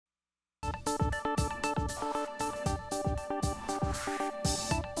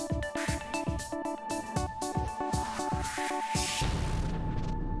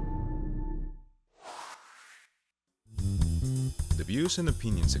views and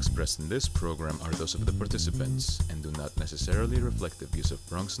opinions expressed in this program are those of the participants and do not necessarily reflect the views of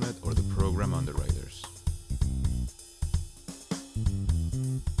BronxNet or the program underwriters.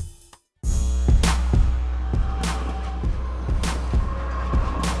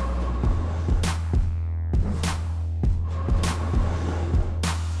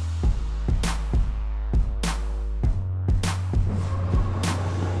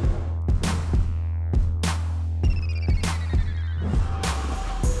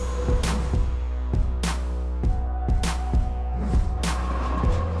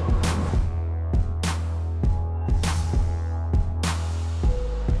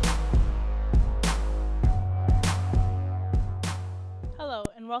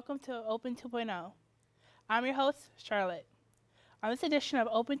 Welcome to Open 2.0. I'm your host, Charlotte. On this edition of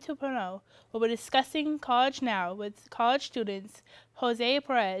Open 2.0, we'll be discussing College Now with college students Jose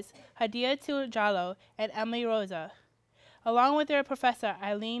Perez, Hadiatou Jalloh, and Emily Rosa, along with their professor,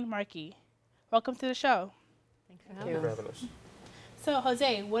 Eileen Markey. Welcome to the show. Thanks for having us. So,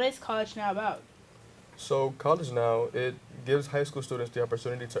 Jose, what is College Now about? So, College Now, it gives high school students the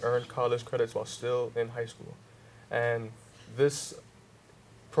opportunity to earn college credits while still in high school. And this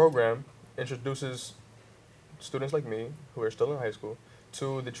program introduces students like me, who are still in high school,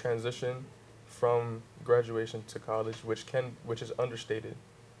 to the transition from graduation to college, which is understated.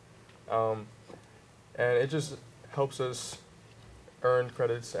 And it just helps us earn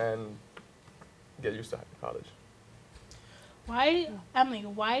credits and get used to college. Emily,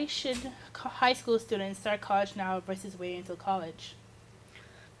 why should high school students start college now versus waiting until college?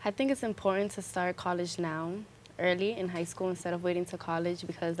 I think it's important to start college now, early in high school instead of waiting to college,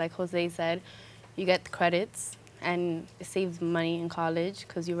 because like Jose said, you get the credits and it saves money in college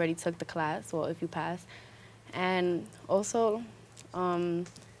because you already took the class, well, if you pass. And also,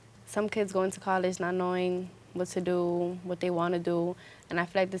 some kids go into college not knowing what to do, what they want to do, and I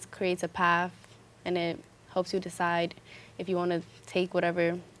feel like this creates a path and it helps you decide if you want to take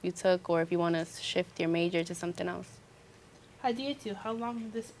whatever you took or if you want to shift your major to something else. Hadiatou, how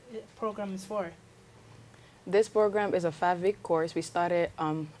long this program is for? This program is a 5-week course. We started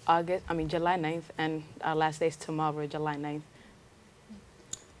July 9th, and our last day is tomorrow, July 9th.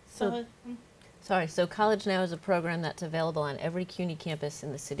 So College Now is a program that's available on every CUNY campus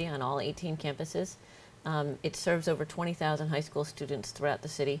in the city, on all 18 campuses. It serves over 20,000 high school students throughout the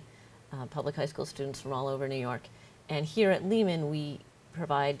city, public high school students from all over New York. And here at Lehman, we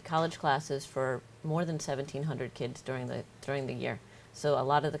provide college classes for more than 1,700 kids during the year. So a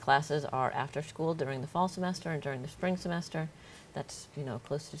lot of the classes are after school during the fall semester and during the spring semester. That's,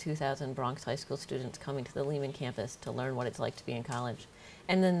 close to 2,000 Bronx high school students coming to the Lehman campus to learn what it's like to be in college.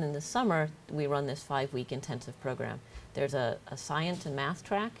 And then in the summer, we run this 5-week intensive program. There's a science and math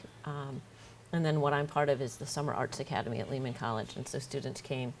track, and then what I'm part of is the Summer Arts Academy at Lehman College. And so students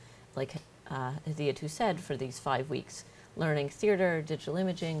came, like Hadiatou said, for these 5 weeks, learning theater, digital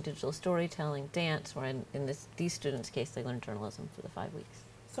imaging, digital storytelling, dance, or in these students' case, they learn journalism for the 5 weeks.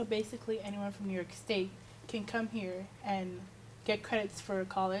 So basically anyone from New York State can come here and get credits for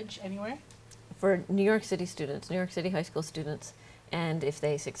college anywhere? For New York City students, New York City high school students, and if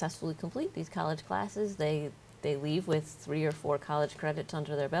they successfully complete these college classes, they leave with 3 or 4 college credits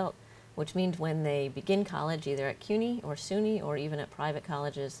under their belt, which means when they begin college, either at CUNY or SUNY or even at private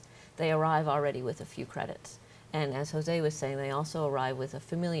colleges, they arrive already with a few credits. And as Jose was saying, they also arrive with a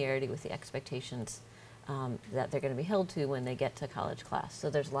familiarity with the expectations that they're going to be held to when they get to college class. So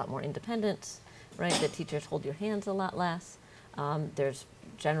there's a lot more independence, right? The teachers hold your hands a lot less. There's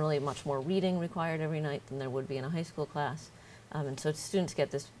generally much more reading required every night than there would be in a high school class. And so students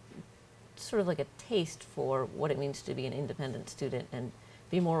get this sort of like a taste for what it means to be an independent student and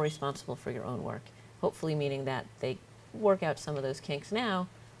be more responsible for your own work, hopefully meaning that they work out some of those kinks now,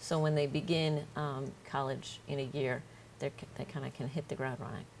 so when they begin college in a year, they kind of can hit the ground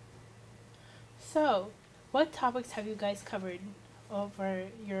running. So, what topics have you guys covered over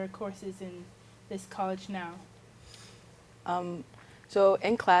your courses in this College Now? So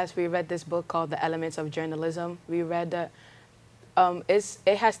in class, we read this book called The Elements of Journalism. We read that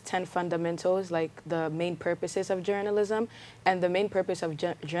it has 10 fundamentals, like the main purposes of journalism, and the main purpose of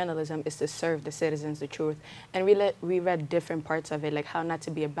journalism is to serve the citizens the truth. And we read different parts of it, like how not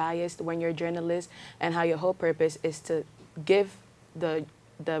to be biased when you're a journalist, and how your whole purpose is to give the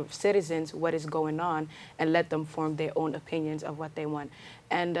citizens what is going on and let them form their own opinions of what they want.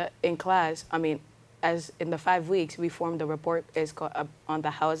 And in class, as in the 5 weeks, we formed a report on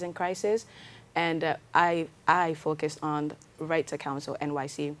the housing crisis. And I focused on the right to counsel,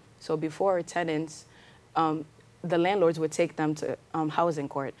 NYC. So before tenants, the landlords would take them to housing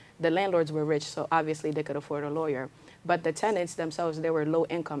court. The landlords were rich, so obviously they could afford a lawyer. But the tenants themselves, they were low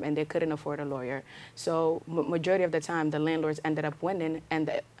income and they couldn't afford a lawyer. So majority of the time, the landlords ended up winning, and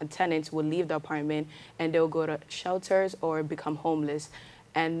the tenants would leave the apartment and they'll go to shelters or become homeless.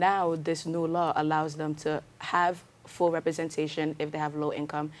 And now this new law allows them to have full representation if they have low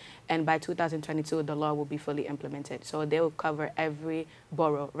income, and by 2022 the law will be fully implemented. So they will cover every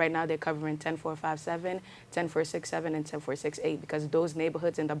borough. Right now they're covering 10457, 10467, and 10468 because those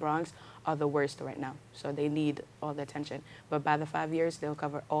neighborhoods in the Bronx are the worst right now. So they need all the attention. But by the 5 years they'll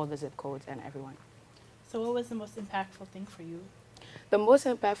cover all the zip codes and everyone. So what was the most impactful thing for you? The most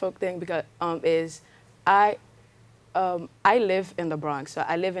impactful thing because is I live in the Bronx, so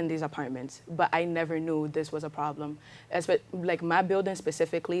I live in these apartments, but I never knew this was a problem. Like my building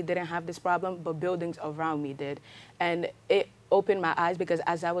specifically didn't have this problem, but buildings around me did. And it opened my eyes because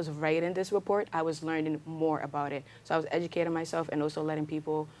as I was writing this report, I was learning more about it. So I was educating myself and also letting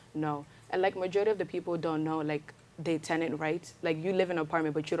people know. And like majority of the people don't know like their tenant rights. Like you live in an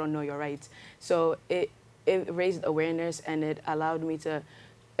apartment, but you don't know your rights. So it raised awareness and it allowed me to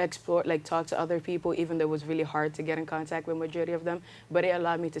explore, like talk to other people, even though it was really hard to get in contact with majority of them, but it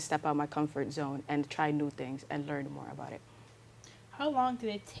allowed me to step out my comfort zone and try new things and learn more about it. How long did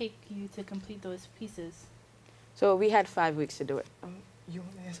it take you to complete those pieces? So we had 5 weeks to do it. You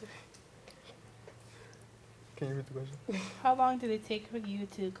want to answer? Can you repeat the question? How long did it take for you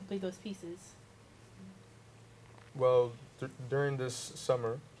to complete those pieces? Well, during this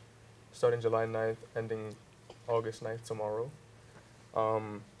summer, starting July 9th, ending August 9th tomorrow,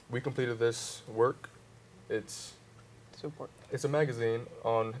 we completed this work. It's a magazine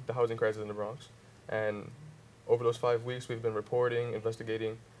on the housing crisis in the Bronx. And over those 5 weeks, we've been reporting,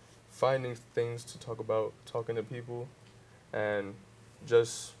 investigating, finding things to talk about, talking to people, and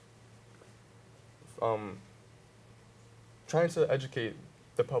just trying to educate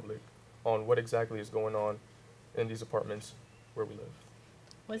the public on what exactly is going on in these apartments where we live.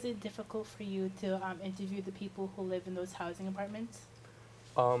 Was it difficult for you to interview the people who live in those housing apartments?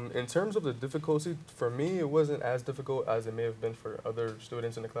 In terms of the difficulty, for me, it wasn't as difficult as it may have been for other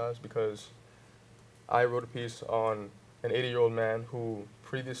students in the class because I wrote a piece on an 80-year-old man who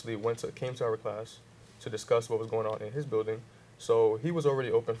previously came to our class to discuss what was going on in his building. So he was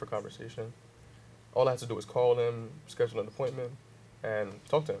already open for conversation. All I had to do was call him, schedule an appointment, and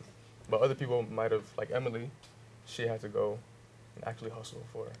talk to him. But other people might have, like Emily, she had to go and actually hustle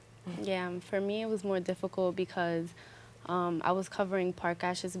for it. Yeah, for me it was more difficult because I was covering Park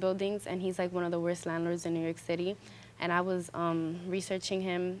Ash's buildings, and he's like one of the worst landlords in New York City. And I was researching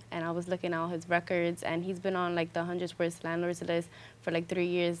him, and I was looking at all his records, and he's been on like the 100 worst landlords list for like 3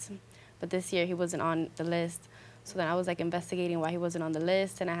 years. But this year he wasn't on the list. So then I was like investigating why he wasn't on the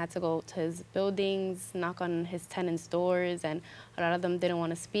list, and I had to go to his buildings, knock on his tenants' doors, and a lot of them didn't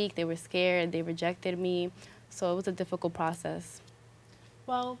want to speak. They were scared. They rejected me. So it was a difficult process.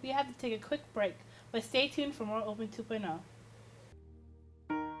 Well, we have to take a quick break, but stay tuned for more Open 2.0.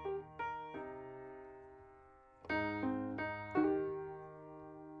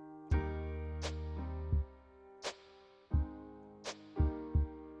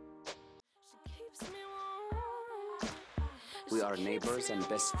 We are neighbors and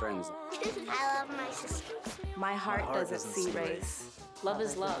best friends. I love my sister. My heart doesn't see race. Love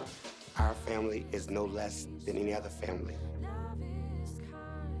is love. Our family is no less than any other family.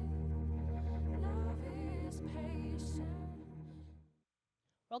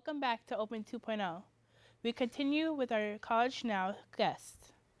 Welcome back to Open 2.0. We continue with our College Now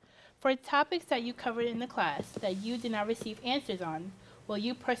guests. For topics that you covered in the class that you did not receive answers on, will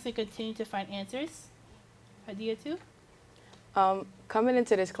you personally continue to find answers? Hadiatou? Coming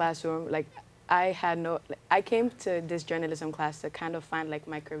into this classroom, like I came to this journalism class to kind of find like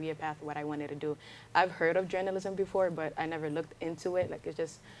my career path, what I wanted to do. I've heard of journalism before, but I never looked into it. Like it's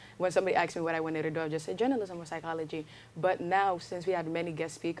just, when somebody asked me what I wanted to do, I just said journalism or psychology. But now, since we had many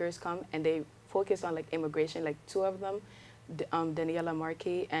guest speakers come and they focused on like immigration, like two of them, Hadiatou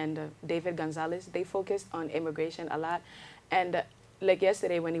Markey and David Gonzalez, they focused on immigration a lot. And like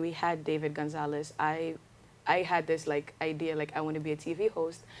yesterday when we had David Gonzalez, I had this like idea, like I want to be a TV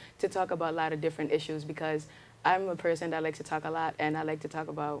host to talk about a lot of different issues because I'm a person that likes to talk a lot, and I like to talk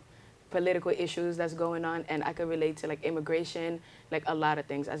about political issues that's going on, and I could relate to like immigration, like a lot of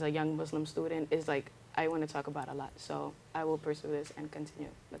things. As a young Muslim student, is like I want to talk about a lot. So I will pursue this and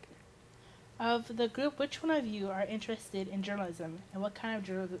continue looking at it. Of the group, which one of you are interested in journalism, and what kind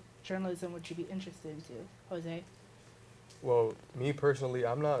of journalism would you be interested into, Jose? Well, me personally,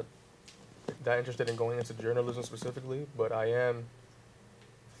 I'm not that interested in going into journalism specifically, but I am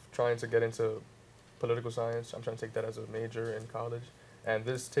trying to get into political science. I'm trying to take that as a major in college, and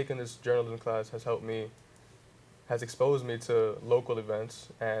taking this journalism class has has exposed me to local events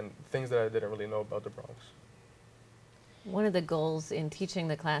and things that I didn't really know about the Bronx. One of the goals in teaching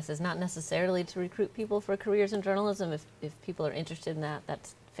the class is not necessarily to recruit people for careers in journalism. If people are interested in that,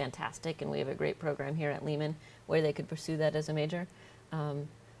 that's fantastic, and we have a great program here at Lehman where they could pursue that as a major.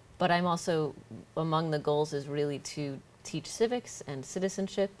 But I'm also, among the goals is really to teach civics and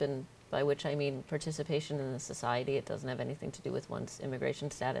citizenship, and by which I mean participation in the society. It doesn't have anything to do with one's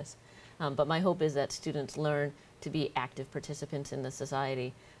immigration status. But my hope is that students learn to be active participants in the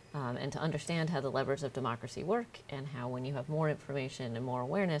society and to understand how the levers of democracy work, and how when you have more information and more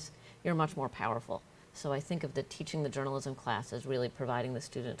awareness, you're much more powerful. So I think of the teaching the journalism class as really providing the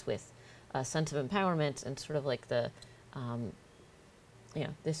students with a sense of empowerment and sort of like the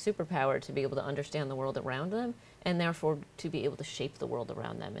this superpower to be able to understand the world around them, and therefore to be able to shape the world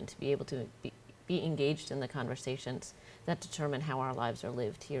around them, and to be able to be engaged in the conversations that determine how our lives are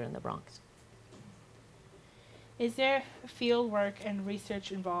lived here in the Bronx. Is there field work and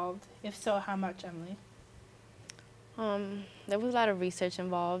research involved? If so, how much, Emily? There was a lot of research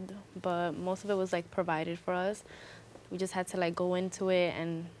involved, but most of it was like provided for us. We just had to like go into it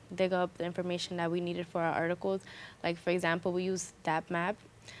and dig up the information that we needed for our articles. Like for example, we use DAP map,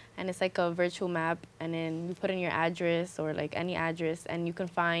 and it's like a virtual map, and then you put in your address or like any address, and you can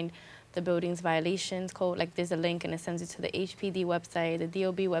find the building's violations code. Like there's a link and it sends you to the HPD website, the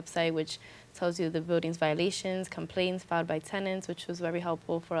DOB website, which tells you the building's violations, complaints filed by tenants, which was very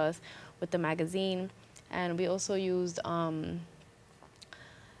helpful for us with the magazine. And we also used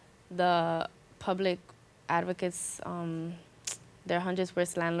the public advocates, their 100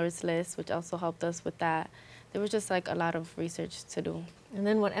 Worst Landlords list, which also helped us with that. There was just like a lot of research to do. And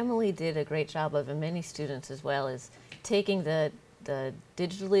then what Emily did a great job of, and many students as well, is taking the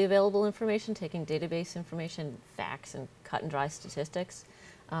digitally available information, taking database information, facts, and cut and dry statistics,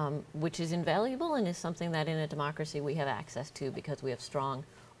 which is invaluable and is something that in a democracy we have access to because we have strong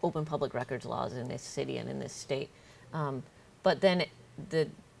open public records laws in this city and in this state. But then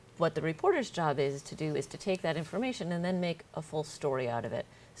what the reporter's job is to do is to take that information and then make a full story out of it.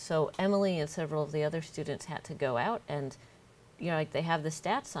 So Emily and several of the other students had to go out and, like they have the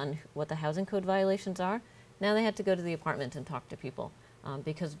stats on what the housing code violations are. Now they had to go to the apartment and talk to people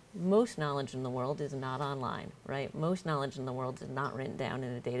because most knowledge in the world is not online, right? Most knowledge in the world is not written down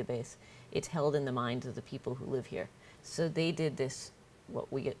in a database. It's held in the minds of the people who live here. So they did this,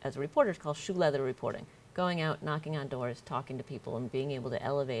 what we as reporters call shoe leather reporting, going out, knocking on doors, talking to people, and being able to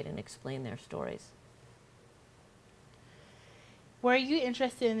elevate and explain their stories. Were you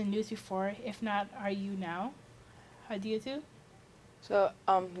interested in the news before? If not, are you now? Hadiatou? So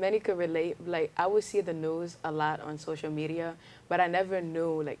many could relate. Like I would see the news a lot on social media, but I never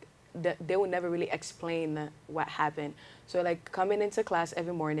knew like they would never really explain what happened. So like coming into class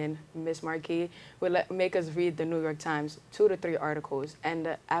every morning, Miss Markey would make us read the New York Times, 2 to 3 articles,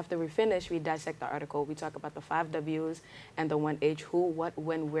 and after we finish, we dissect the article. We talk about the 5 W's and the 1 H: who, what,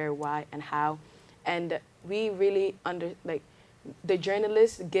 when, where, why, and how, and we really the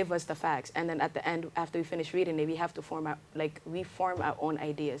journalists give us the facts, and then at the end, after we finish reading it, we have to form our own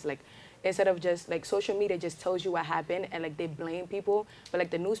ideas. Like instead of just like social media just tells you what happened and like they blame people, but like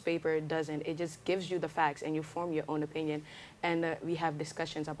the newspaper doesn't. It just gives you the facts and you form your own opinion, and we have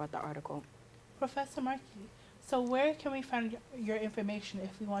discussions about the article. Professor Markey, so where can we find your information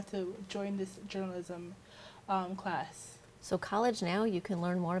if we want to join this journalism class? So College Now, you can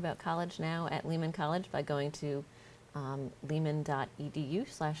learn more about College Now at Lehman College by going to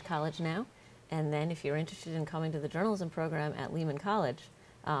lehman.edu/College Now. And then if you're interested in coming to the journalism program at Lehman College,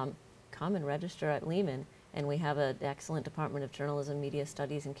 come and register at Lehman. And we have an excellent Department of Journalism, Media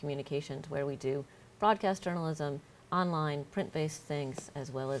Studies, and Communications where we do broadcast journalism, online, print-based things,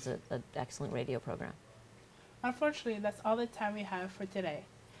 as well as an excellent radio program. Unfortunately, that's all the time we have for today.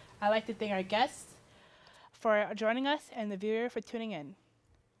 I'd like to thank our guests for joining us and the viewer for tuning in.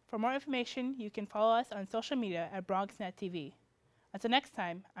 For more information, you can follow us on social media at BronxNet TV. Until next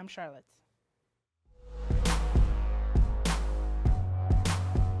time, I'm Charlotte.